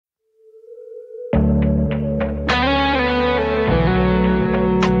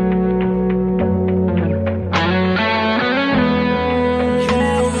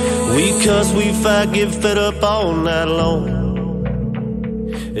fuss, we fight, get fed up all night long.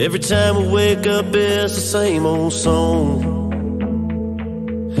 Every time we wake up, it's the same old song.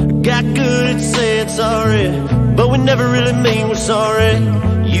 Got good at saying sorry, but we never really mean we're sorry.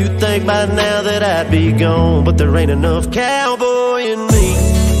 You think by now that I'd be gone, but there ain't enough cowboy in me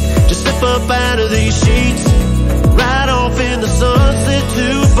to step up out of these sheets, ride off in the sunset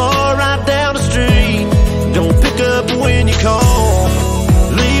to a bar right down the street. Don't pick up when you call,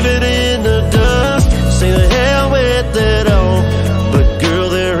 leave it in the dust, say the hell with it all. But girl,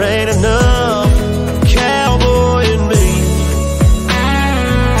 there ain't enough cowboy in me.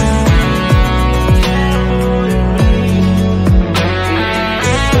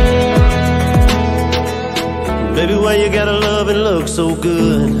 Baby, why you gotta love and look so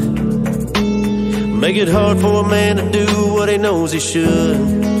good? Make it hard for a man to do what he knows he should.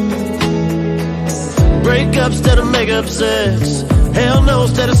 Break up instead of make up sex, hell no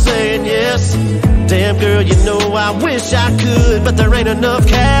instead of saying yes. Damn girl, you know I wish I could, but there ain't enough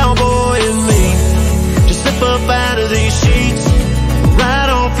cowboy in me to step up out of these sheets, ride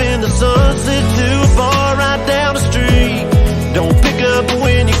off in the sunset to a bar right down the street. Don't pick up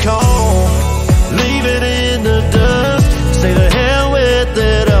when you call, leave it in the dust, say the hell with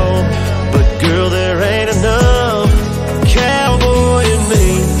it all. But girl, there ain't enough cowboy in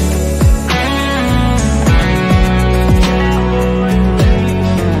me.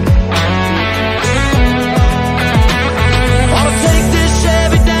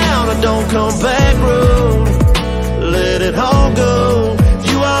 Don't come back road, let it all go.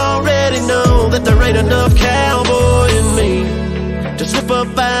 You already know that there ain't enough cowboy in me to slip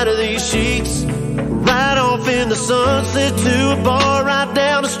up out of these sheets, ride off in the sunset to a bar right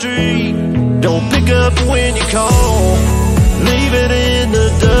down the street. Don't pick up when you call, leave it in the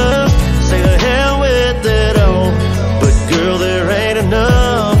dust, say the hell with it all. But girl, there ain't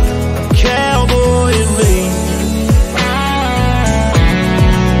enough cowboy in me.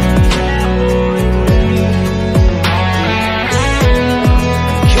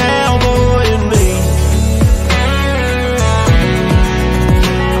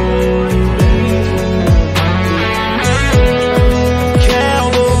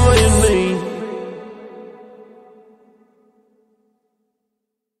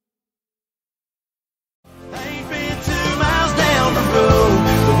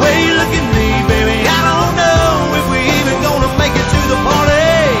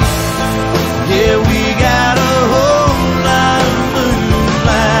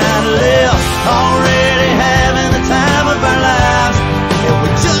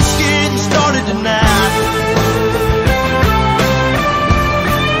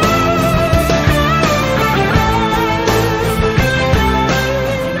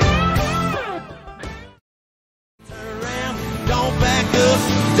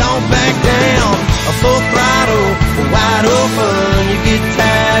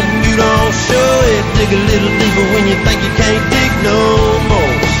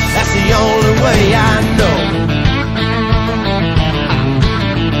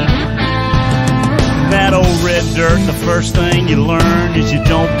 First thing you learn is you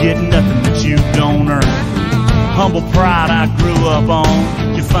don't get nothing that you don't earn. Humble pride I grew up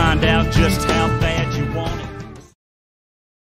on, you find out just how